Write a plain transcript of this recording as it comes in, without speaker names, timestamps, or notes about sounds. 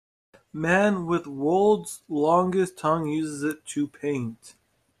Man with world's longest tongue uses it to paint.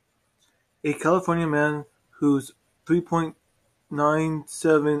 A California man whose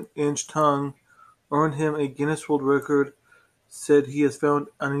 3.97-inch tongue earned him a Guinness World Record said he has found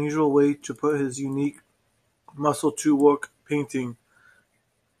an unusual way to put his unique muscle to work painting.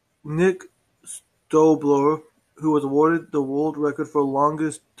 Nick Stobler, who was awarded the world record for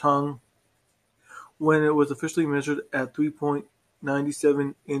longest tongue when it was officially measured at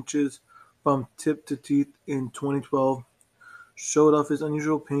 3.97 inches from tip to teeth in 2012, showed off his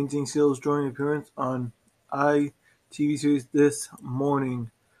unusual painting skills during an appearance on ITV series This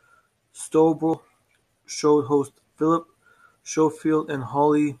Morning. Stobler showed host Philip Schofield and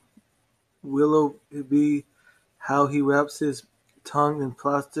Holly Willoughby how he wraps his tongue in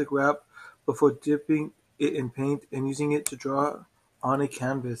plastic wrap before dipping it in paint and using it to draw on a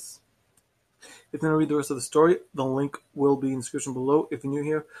canvas. If you want to read the rest of the story, the link will be in the description below. If you're new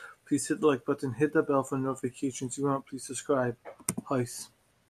here, please hit the like button, hit the bell for notifications. If you want, please subscribe. Peace.